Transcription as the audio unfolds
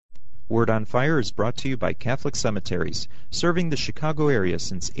Word on Fire is brought to you by Catholic Cemeteries, serving the Chicago area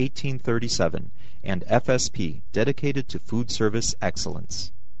since 1837, and FSP, dedicated to food service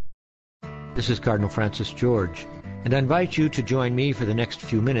excellence. This is Cardinal Francis George, and I invite you to join me for the next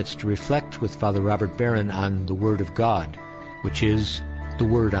few minutes to reflect with Father Robert Barron on the Word of God, which is the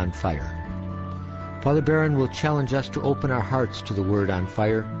Word on Fire. Father Barron will challenge us to open our hearts to the Word on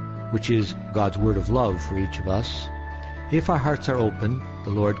Fire, which is God's word of love for each of us. If our hearts are open,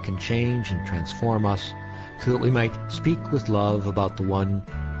 the Lord can change and transform us so that we might speak with love about the one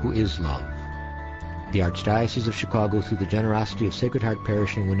who is love. The Archdiocese of Chicago, through the generosity of Sacred Heart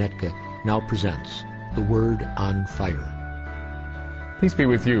Parish in Winnetka, now presents the Word on Fire. Peace be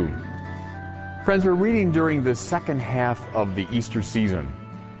with you. Friends, we're reading during the second half of the Easter season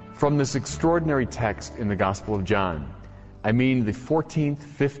from this extraordinary text in the Gospel of John. I mean the 14th,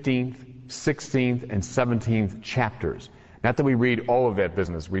 15th, 16th, and 17th chapters. Not that we read all of that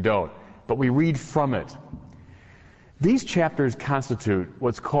business, we don't, but we read from it. These chapters constitute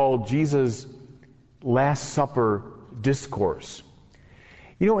what's called Jesus' Last Supper discourse.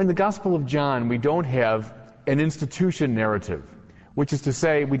 You know, in the Gospel of John, we don't have an institution narrative, which is to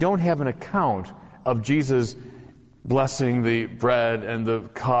say, we don't have an account of Jesus blessing the bread and the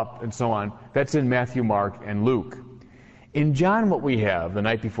cup and so on. That's in Matthew, Mark, and Luke. In John, what we have, the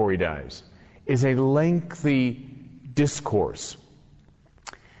night before he dies, is a lengthy discourse.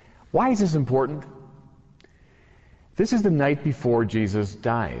 Why is this important? This is the night before Jesus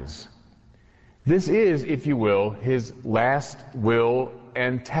dies. This is, if you will, his last will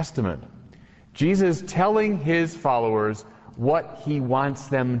and testament. Jesus telling his followers what he wants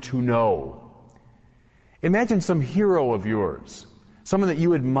them to know. Imagine some hero of yours, someone that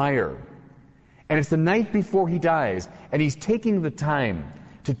you admire, and it's the night before he dies, and he's taking the time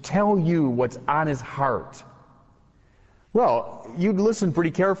to tell you what's on his heart. Well, you'd listen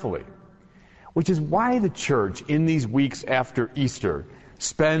pretty carefully, which is why the Church, in these weeks after Easter,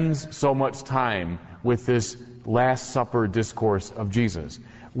 spends so much time with this Last Supper discourse of Jesus.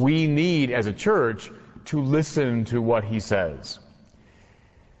 We need, as a church, to listen to what he says.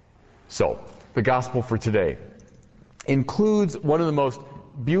 So, the gospel for today includes one of the most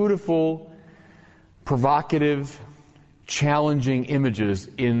beautiful, provocative, challenging images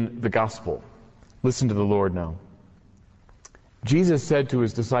in the gospel. Listen to the Lord now. Jesus said to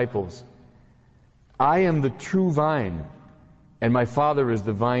his disciples, "I am the true vine, and my Father is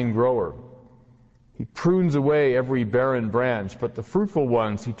the vine grower. He prunes away every barren branch, but the fruitful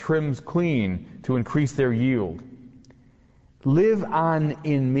ones he trims clean to increase their yield. Live on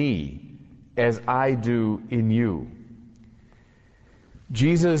in me as I do in you."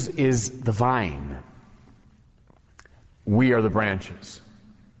 Jesus is the vine. We are the branches.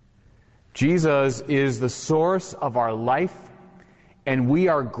 Jesus is the source of our life, and we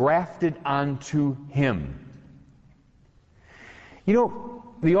are grafted onto him. You know,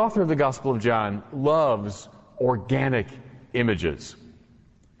 the author of the Gospel of John loves organic images.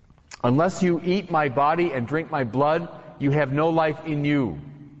 Unless you eat my body and drink my blood, you have no life in you.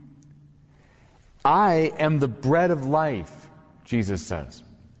 I am the bread of life, Jesus says.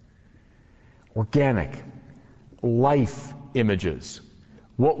 Organic, life images.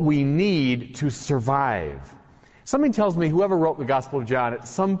 What we need to survive. Something tells me whoever wrote the Gospel of John at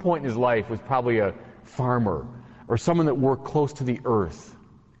some point in his life was probably a farmer or someone that worked close to the earth.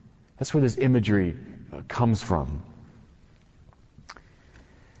 That's where this imagery comes from.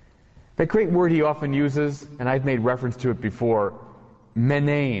 That great word he often uses, and I've made reference to it before,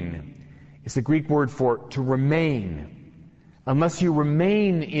 menein. It's the Greek word for to remain. Unless you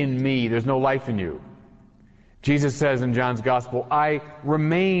remain in me, there's no life in you. Jesus says in John's Gospel, I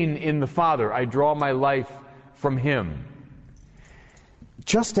remain in the Father. I draw my life from him.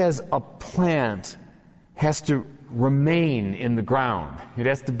 Just as a plant has to remain in the ground, it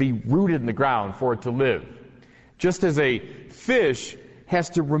has to be rooted in the ground for it to live. Just as a fish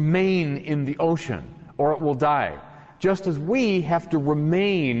has to remain in the ocean or it will die. Just as we have to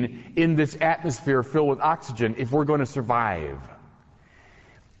remain in this atmosphere filled with oxygen if we're going to survive.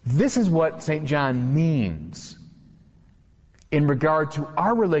 This is what St. John means in regard to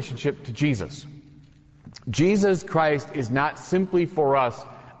our relationship to Jesus. Jesus Christ is not simply for us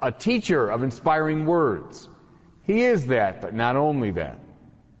a teacher of inspiring words. He is that, but not only that.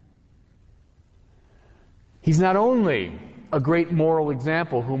 He's not only a great moral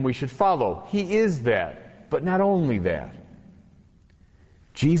example whom we should follow. He is that, but not only that.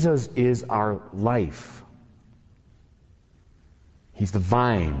 Jesus is our life. He's the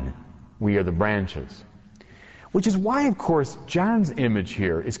vine. We are the branches. Which is why, of course, John's image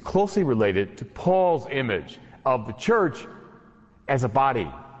here is closely related to Paul's image of the church as a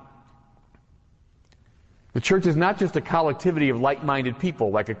body. The church is not just a collectivity of like-minded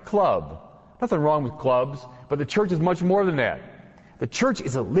people, like a club. Nothing wrong with clubs, but the church is much more than that. The church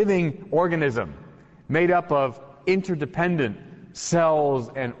is a living organism made up of interdependent cells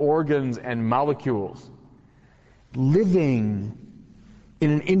and organs and molecules, living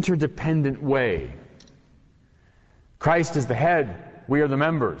in an interdependent way. Christ is the head, we are the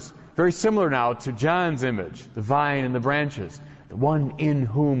members. Very similar now to John's image, the vine and the branches, the one in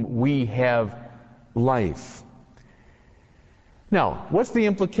whom we have life. Now, what's the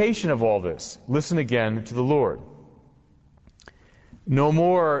implication of all this? Listen again to the Lord. No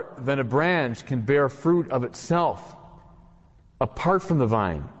more than a branch can bear fruit of itself apart from the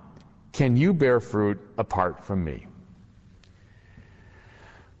vine, can you bear fruit apart from me.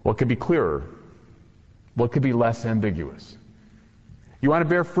 What could be clearer? What could be less ambiguous? You want to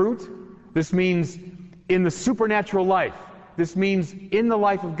bear fruit? This means in the supernatural life. This means in the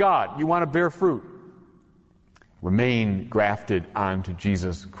life of God. You want to bear fruit. Remain grafted onto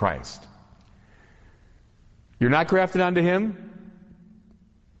Jesus Christ. You're not grafted onto Him?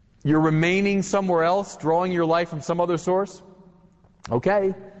 You're remaining somewhere else, drawing your life from some other source?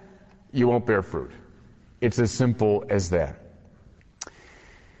 Okay, you won't bear fruit. It's as simple as that.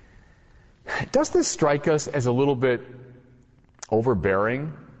 Does this strike us as a little bit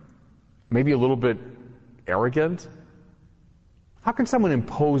overbearing? Maybe a little bit arrogant? How can someone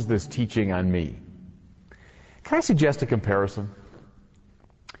impose this teaching on me? Can I suggest a comparison?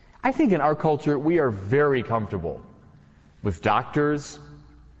 I think in our culture we are very comfortable with doctors,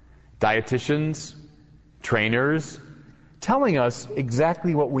 dietitians, trainers, telling us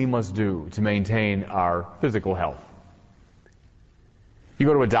exactly what we must do to maintain our physical health. You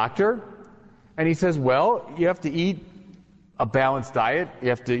go to a doctor, and he says, well, you have to eat a balanced diet, you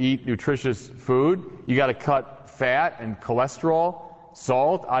have to eat nutritious food, you got to cut fat and cholesterol,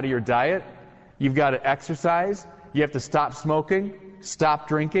 salt out of your diet, you've got to exercise, you have to stop smoking, stop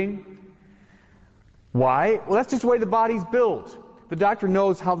drinking. Why? Well, that's just the way the body's built. The doctor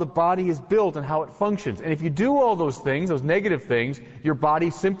knows how the body is built and how it functions. And if you do all those things, those negative things, your body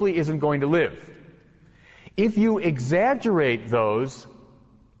simply isn't going to live. If you exaggerate those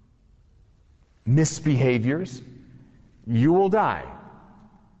misbehaviors, you will die.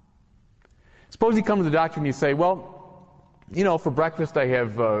 Suppose you come to the doctor and you say, well, you know, for breakfast I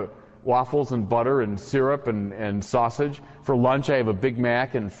have waffles and butter and syrup and sausage. For lunch I have a Big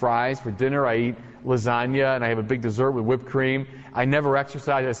Mac and fries. For dinner I eat lasagna and I have a big dessert with whipped cream. I never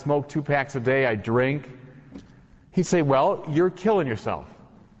exercise. I smoke 2 packs a day. I drink. He'd say, well, you're killing yourself.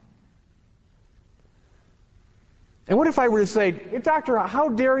 And what if I were to say, doctor, how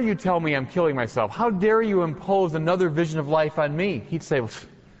dare you tell me I'm killing myself? How dare you impose another vision of life on me? He'd say, well,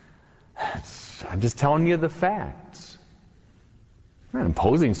 I'm just telling you the facts. I'm not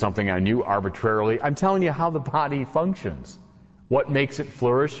imposing something on you arbitrarily. I'm telling you how the body functions. What makes it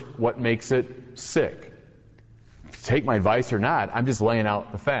flourish? What makes it sick? Take my advice or not, I'm just laying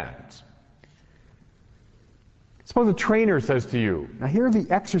out the facts. Suppose a trainer says to you, now here are the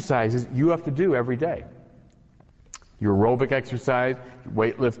exercises you have to do every day. Your aerobic exercise,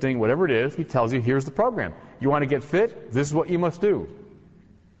 weightlifting, whatever it is, he tells you, here's the program. You want to get fit? This is what you must do.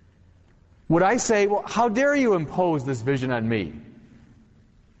 Would I say, well, how dare you impose this vision on me?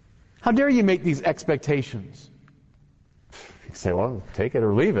 How dare you make these expectations? You say, well, take it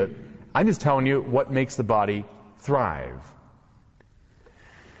or leave it. I'm just telling you what makes the body thrive.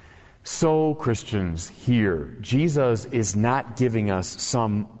 So, Christians, here, Jesus is not giving us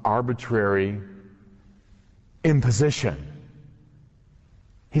some arbitrary imposition.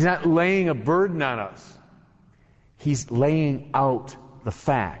 He's not laying a burden on us. He's laying out the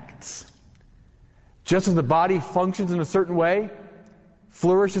facts. Just as the body functions in a certain way,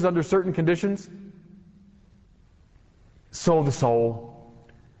 flourishes under certain conditions, so the soul,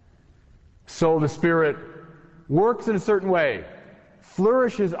 so the spirit works in a certain way,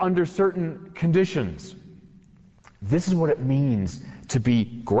 flourishes under certain conditions. This is what it means to be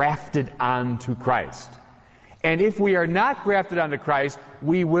grafted onto Christ. And if we are not grafted onto Christ,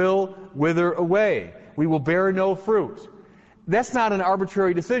 we will wither away. We will bear no fruit. That's not an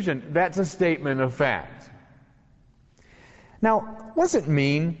arbitrary decision. That's a statement of fact. Now, what does it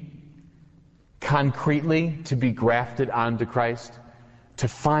mean concretely to be grafted onto Christ? To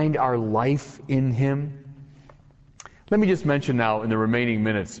find our life in Him? Let me just mention now in the remaining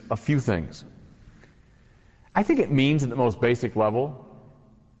minutes a few things. I think it means at the most basic level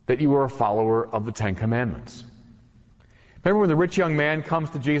that you are a follower of the Ten Commandments. Remember when the rich young man comes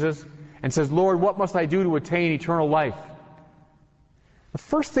to Jesus and says, Lord, what must I do to attain eternal life? The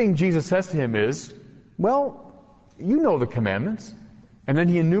first thing Jesus says to him is, well, you know the commandments. And then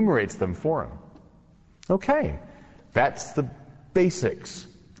He enumerates them for him. Okay, that's the basics.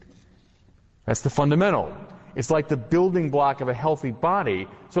 That's the fundamental. It's like the building block of a healthy body.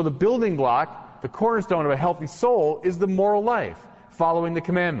 So the building block, the cornerstone of a healthy soul, is the moral life. Following the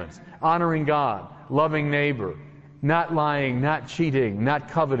commandments, honoring God, loving neighbor, not lying, not cheating, not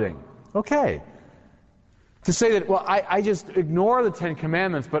coveting. Okay. To say that, well, I just ignore the 10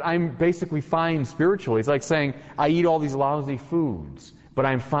 Commandments, but I'm basically fine spiritually. It's like saying, I eat all these lousy foods, but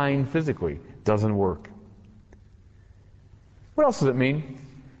I'm fine physically. Doesn't work. What else does it mean?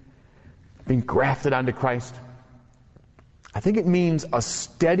 Being grafted onto Christ? I think it means a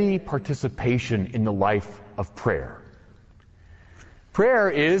steady participation in the life of prayer. Prayer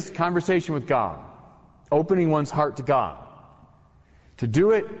is conversation with God, opening one's heart to God. To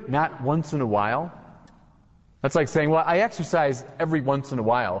do it not once in a while. That's like saying, well, I exercise every once in a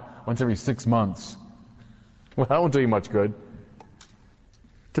while, once every 6 months. Well, that won't do you much good.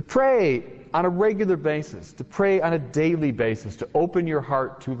 To pray on a regular basis, to pray on a daily basis, to open your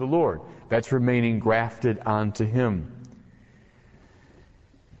heart to the Lord. That's remaining grafted onto Him.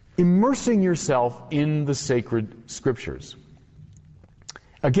 Immersing yourself in the sacred Scriptures.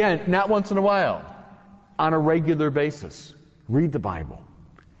 Again, not once in a while, on a regular basis. Read the Bible.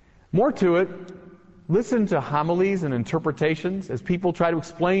 More to it, listen to homilies and interpretations as people try to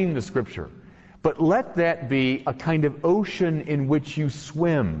explain the Scripture. But let that be a kind of ocean in which you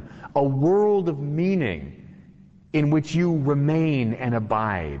swim, a world of meaning in which you remain and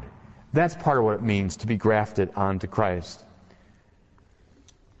abide. That's part of what it means to be grafted onto Christ.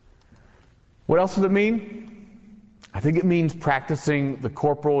 What else does it mean? I think it means practicing the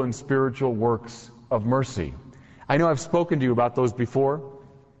corporal and spiritual works of mercy. I know I've spoken to you about those before.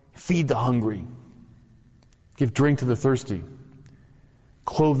 Feed the hungry. Give drink to the thirsty.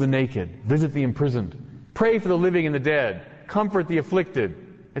 Clothe the naked. Visit the imprisoned. Pray for the living and the dead. Comfort the afflicted,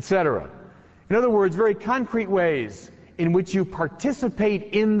 etc. In other words, very concrete ways in which you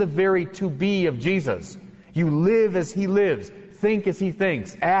participate in the very to-be of Jesus. You live as He lives. Think as He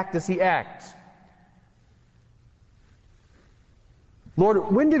thinks. Act as He acts.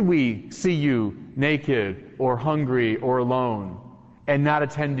 Lord, when did we see you naked or hungry or alone and not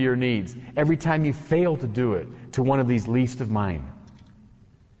attend to your needs? Every time you fail to do it to one of these least of mine.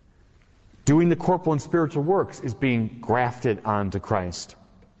 Doing the corporal and spiritual works is being grafted onto Christ.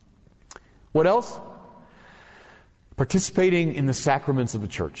 What else? Participating in the sacraments of the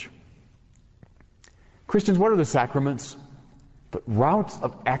church. Christians, what are the sacraments? But routes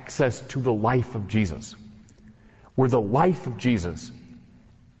of access to the life of Jesus, where the life of Jesus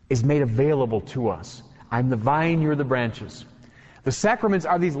is made available to us. I'm the vine, you're the branches. The sacraments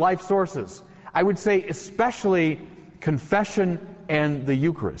are these life sources. I would say especially confession and the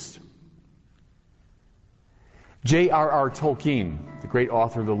Eucharist. J.R.R. Tolkien, the great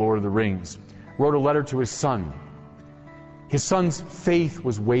author of The Lord of the Rings, wrote a letter to his son. His son's faith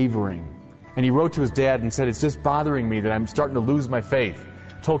was wavering, and he wrote to his dad and said, it's just bothering me that I'm starting to lose my faith.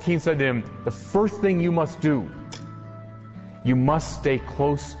 Tolkien said to him, the first thing you must do, you must stay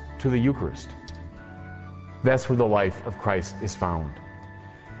close to the Eucharist. That's where the life of Christ is found.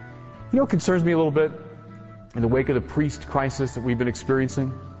 You know what concerns me a little bit in the wake of the priest crisis that we've been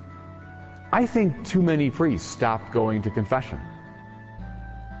experiencing? I think too many priests stopped going to confession.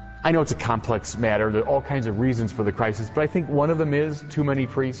 I know it's a complex matter. There are all kinds of reasons for the crisis, but I think one of them is too many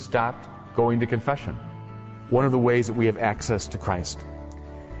priests stopped going to confession. One of the ways that we have access to Christ.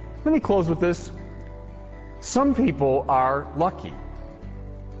 Let me close with this. Some people are lucky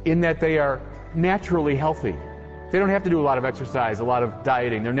in that they are naturally healthy. They don't have to do a lot of exercise, a lot of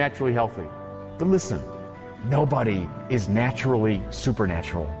dieting. They're naturally healthy. But listen, nobody is naturally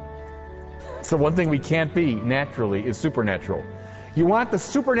supernatural. So one thing we can't be naturally is supernatural. You want the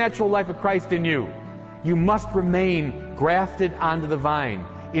supernatural life of Christ in you, you must remain grafted onto the vine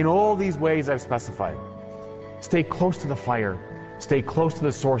in all these ways I've specified. Stay close to the fire. Stay close to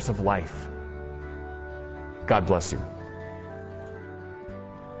the source of life. God bless you.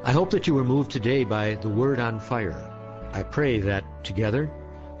 I hope that you were moved today by the Word on Fire. I pray that together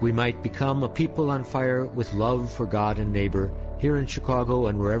we might become a people on fire with love for God and neighbor here in Chicago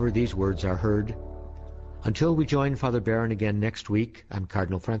and wherever these words are heard. Until we join Father Barron again next week, I'm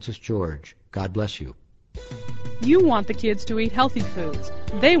Cardinal Francis George. God bless you. You want the kids to eat healthy foods.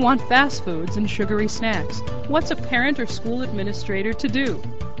 They want fast foods and sugary snacks. What's a parent or school administrator to do?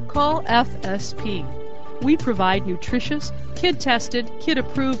 Call FSP. We provide nutritious, kid-tested,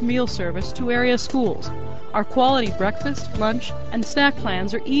 kid-approved meal service to area schools. Our quality breakfast, lunch, and snack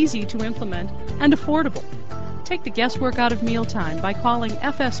plans are easy to implement and affordable. Take the guesswork out of mealtime by calling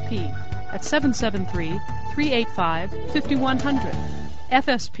FSP at 773-385-5100.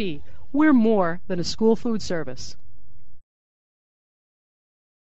 FSP, We're more than a school food service.